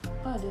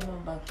How are they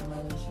not back to my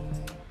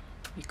resume?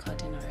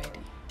 Recording already.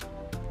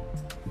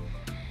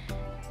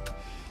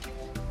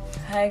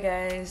 Hi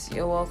guys,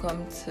 you're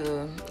welcome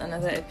to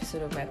another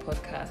episode of my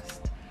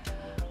podcast.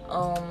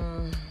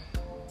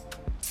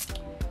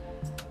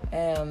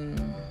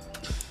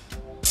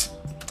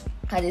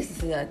 How do you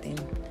say that thing?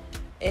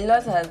 A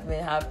lot has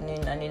been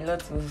happening and a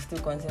lot will still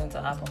continue to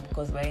happen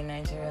because we're in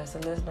Nigeria, so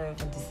let's not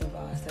even deceive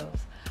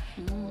ourselves.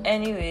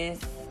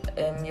 Anyways,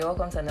 you're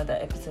welcome to another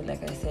episode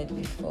like I said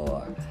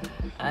before.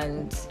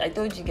 And I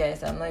told you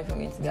guys I'm not even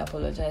going to be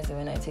apologizing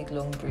when I take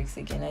long breaks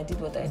again. I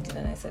did what I did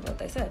and I said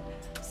what I said.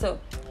 So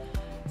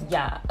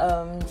yeah,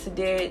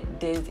 today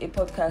there's a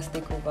podcast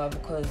takeover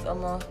because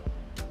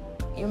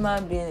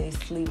human being is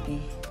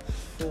sleepy.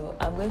 So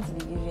I'm going to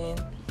be giving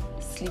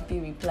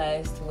sleepy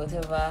replies to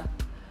whatever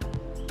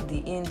the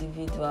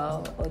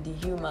individual or the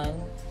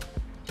human.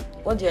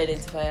 What do you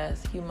identify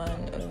as? Human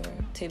or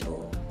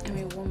table? I'm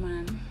a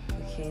woman.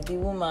 Okay, the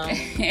woman.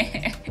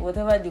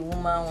 Whatever the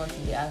woman wants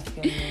to be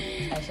asking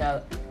me, I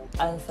shall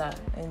answer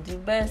in the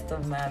best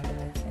of my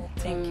ability.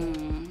 Thank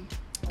you.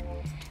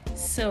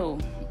 So,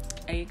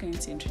 are you going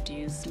to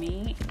introduce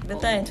me?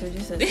 Better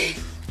introduce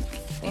yourself.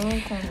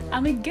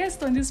 I'm a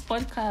guest on this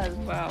podcast,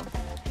 wow.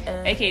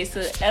 Okay,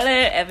 so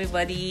hello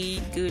everybody,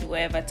 good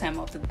whatever time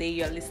of the day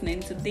you're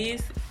listening to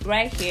this.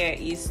 Right here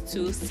is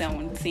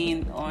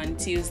 2:17 on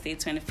Tuesday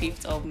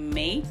 25th of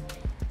May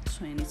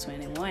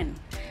 2021.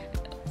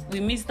 We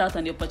missed out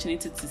on the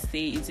opportunity to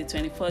say it's the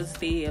 21st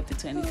day of the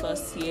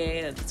 21st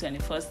year of the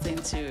 21st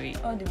century.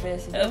 All the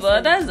best.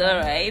 But that's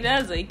alright,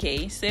 that's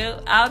okay.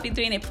 So I'll be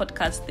doing a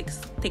podcast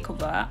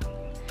takeover.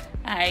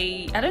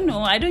 I don't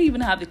know, I don't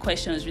even have the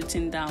questions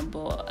written down,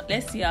 but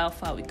let's see how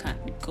far we can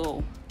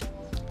go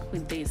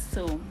with this.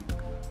 So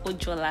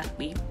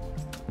Ojolape.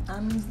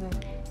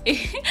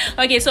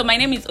 Okay, so my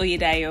name is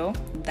Oyedayo.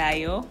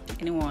 Dayo,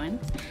 anyone?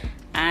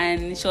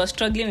 And she was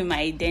struggling with my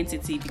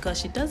identity because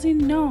she doesn't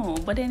know,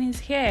 but then it's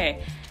here.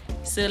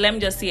 So let me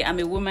just say I'm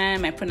a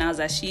woman, my pronouns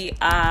are she,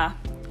 yeah,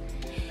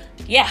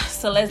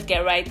 so let's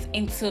get right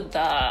into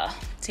the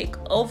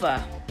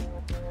takeover.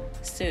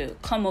 So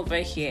come over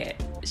here.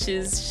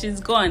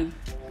 She's gone.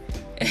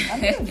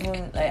 I'm not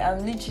even,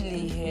 I'm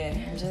literally here.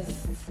 I'm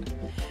just,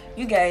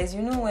 you guys,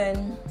 you know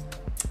when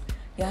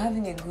you're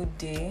having a good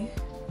day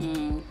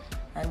and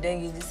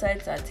then you decide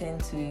to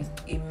attend to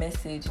a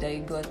message that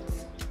you got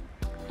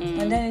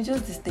and then it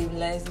just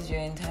destabilizes your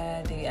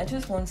entire day. I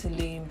just want to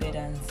lay in bed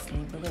and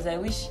sleep because I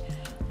wish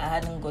I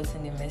hadn't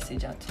gotten the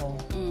message at all.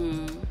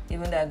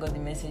 Even though I got the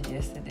message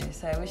yesterday,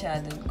 so I wish I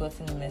hadn't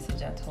gotten the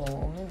message at all,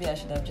 or maybe I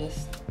should have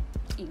just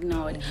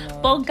ignored.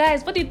 But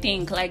guys, what do you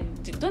think? Like,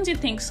 don't you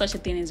think such a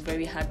thing is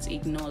very hard to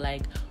ignore?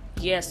 Like,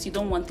 yes, you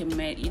don't want the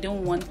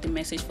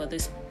message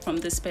from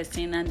this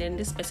person, and then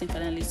this person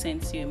finally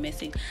sends you a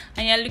message,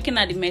 and you're looking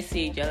at the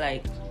message, you're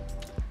like,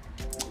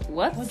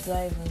 what do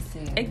I even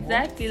say?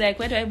 Exactly. What? Like,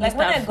 where do I even like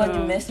start when I got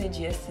from? the message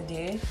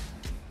yesterday,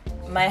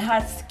 my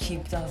heart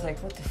skipped. I was like,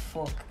 what the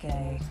fuck,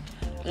 guy?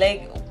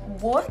 Like,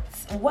 what?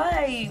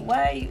 Why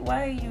are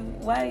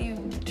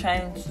you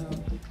trying to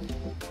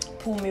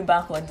pull me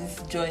back on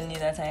this journey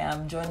that I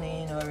am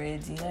journeying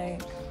already?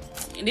 Like,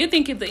 do you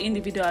think if the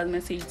individual has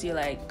messaged you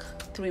like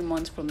 3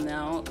 months from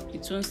now,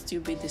 it won't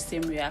still be the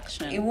same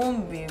reaction? It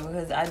won't be,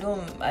 because I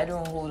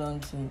don't hold on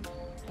to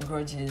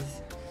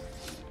grudges.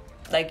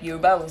 Like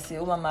Yoruba would say,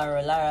 "Oh mama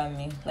rolara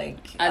me."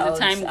 Like as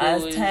time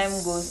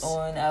goes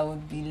on, I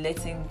would be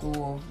letting go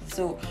of.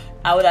 So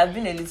I would have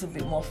been a little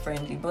bit more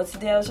friendly. But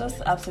today I was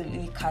just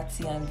absolutely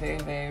catty and very,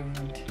 very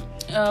rude.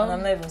 And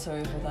I'm not even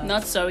sorry for that.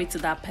 Not sorry to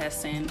that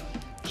person.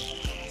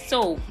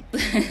 So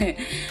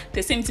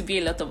there seems to be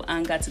a lot of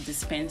anger to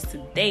dispense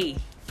today.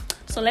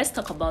 So let's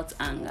talk about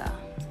anger.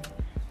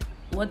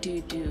 What do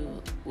you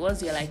do?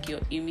 What's your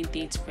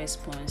immediate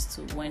response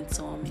to when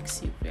someone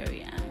makes you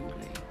very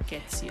angry,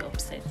 gets you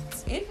upset?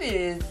 If it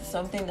is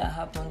something that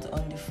happens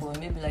on the phone,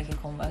 maybe like a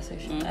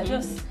conversation, I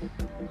just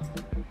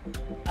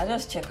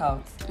check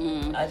out.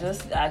 I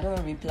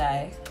don't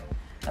reply.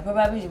 I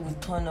probably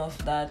would turn off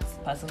that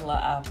particular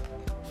app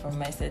from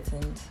my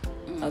settings.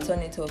 I'll turn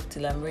it off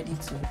till I'm ready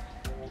to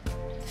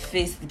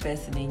face the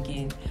person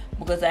again,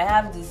 because I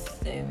have this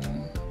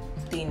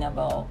thing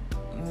about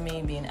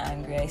me being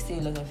angry. I say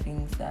a lot of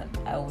things that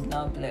I would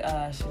now be like,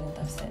 I shouldn't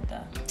have said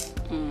that.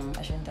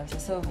 I shouldn't have said.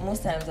 So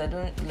most times I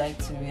don't like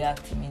to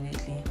react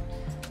immediately.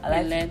 I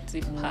like let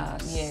it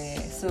pass.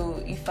 Yeah. So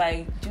if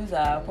I do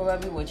that, I'll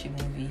probably watch a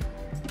movie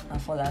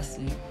and fall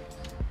asleep,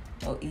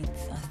 or eat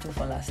and still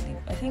fall asleep.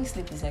 I think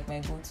sleep is like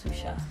my go-to.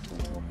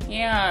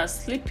 Yeah,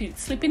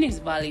 sleeping is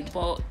valid,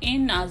 but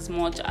in as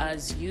much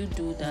as you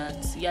do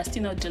that, you're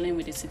still not dealing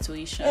with the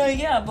situation.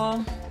 Yeah,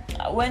 but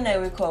when I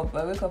wake up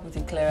with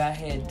a clearer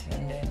head,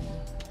 and then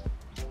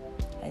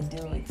I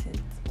deal with it.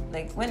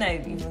 Like when I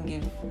even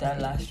gave that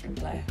last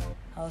reply,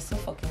 I was so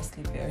fucking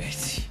sleepy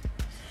already.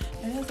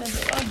 I just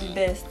said,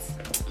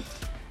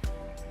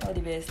 all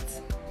the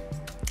best.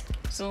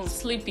 So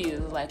sleep is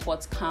like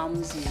what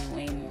calms you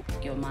when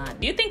you're mad.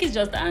 Do you think it's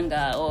just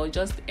anger or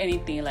just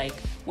anything? Like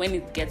when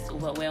it gets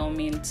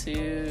overwhelming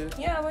to...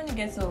 Yeah, when it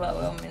gets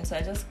overwhelming. So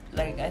I just,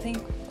 like, I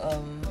think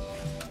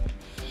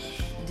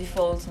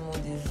default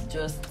mode is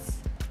just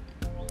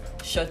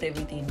shut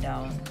everything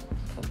down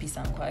for peace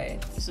and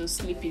quiet. So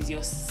sleep is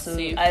your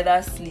safe.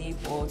 Either sleep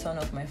or turn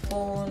off my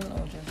phone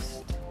or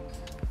just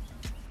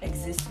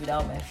exist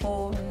without my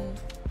phone.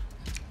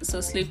 So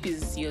sleep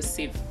is your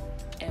safe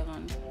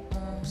haven,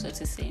 so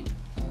to say.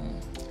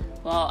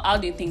 Well, how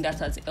do you think that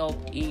has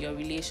helped in your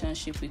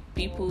relationship with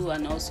people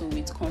and also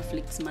with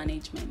conflict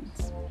management?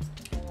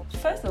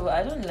 First of all,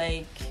 I don't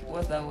like,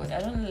 what's that word? I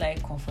don't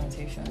like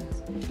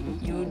confrontations.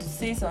 Mm-hmm. You would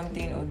say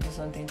something or do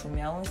something to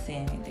me, I won't say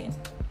anything.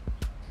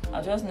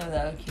 I'll just know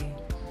that, okay,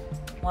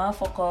 one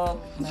fuck up,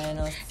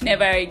 minus two.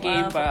 Never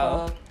again,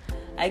 bro.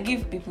 I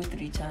give people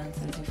 3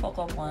 chances. You fuck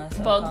up once.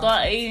 But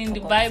God, in the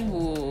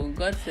Bible,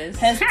 God says,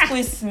 "Has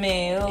twist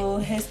me,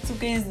 has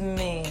twist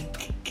me.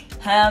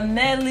 I am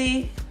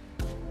merely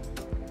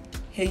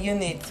a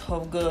unit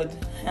of God.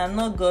 I am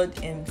not God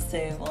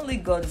Himself. Only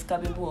God is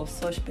capable of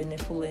such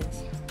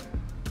benevolence."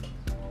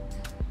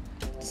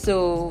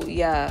 So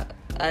yeah,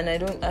 and I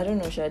don't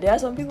know, Sha. There are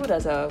some people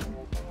that are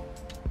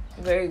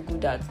very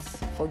good at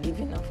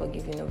forgiving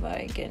over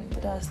again,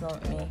 but that's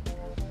not me.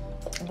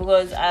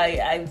 Because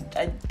I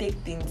take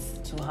things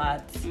to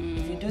heart. If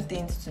you do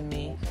things to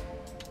me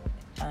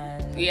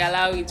and you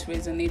allow it to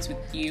resonate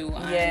with you,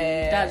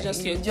 and that's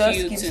just your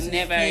cue to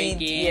never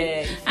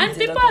again. And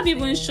people have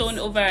even shown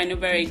over and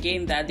over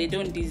again that they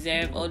don't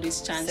deserve all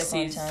these chances.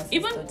 They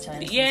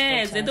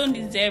don't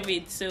deserve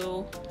it.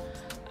 So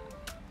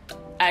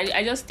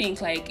I just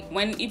think, like,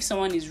 if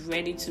someone is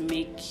ready to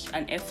make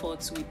an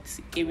effort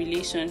with a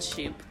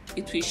relationship,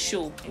 it will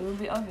show. It will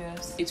be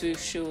obvious. It will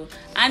show.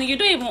 And you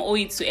don't even owe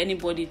it to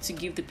anybody to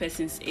give the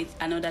person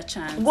another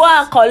chance. Go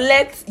and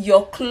collect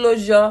your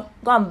closure.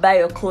 Go and buy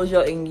your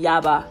closure in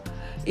Yaba.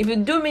 If you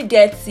do me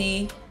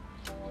dirty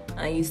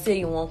and you say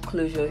you want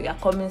closure, you're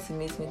coming to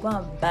meet me. Go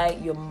and buy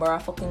your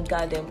motherfucking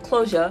goddamn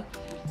closure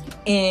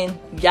in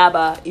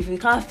Yaba. If you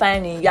can't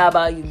find in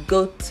Yaba, you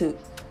go to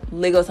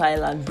Lagos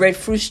Island,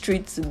 Breadfruit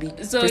Street to be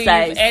so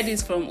precise. You've heard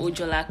this from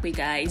Ojolakwe,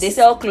 guys. They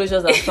sell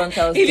closures and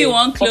frontals. If you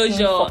want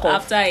closure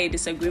after a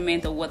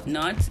disagreement or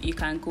whatnot, you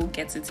can go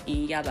get it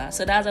in Yaba.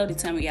 So that's all the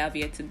time we have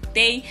here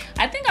today.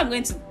 I think I'm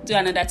going to do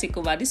another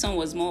takeover. This one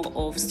was more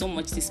of so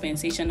much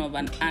dispensation of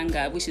an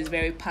anger, which is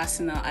very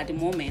personal at the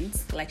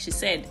moment. Like she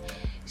said,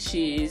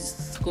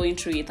 she's going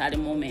through it at the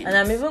moment. And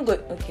I'm even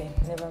going... Okay,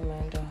 never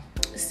mind.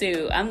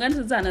 So I'm going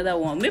to do another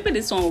one. Maybe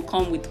this one will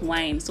come with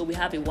wine, so we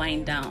have a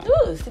wine down.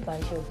 Ooh, sip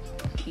and chill.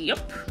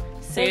 Yup.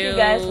 So, thank you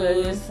guys for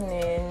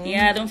listening.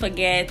 Yeah, don't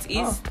forget,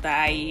 it's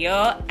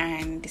Dayo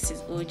and this is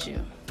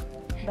Oju.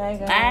 Bye,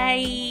 guys.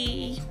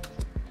 Bye.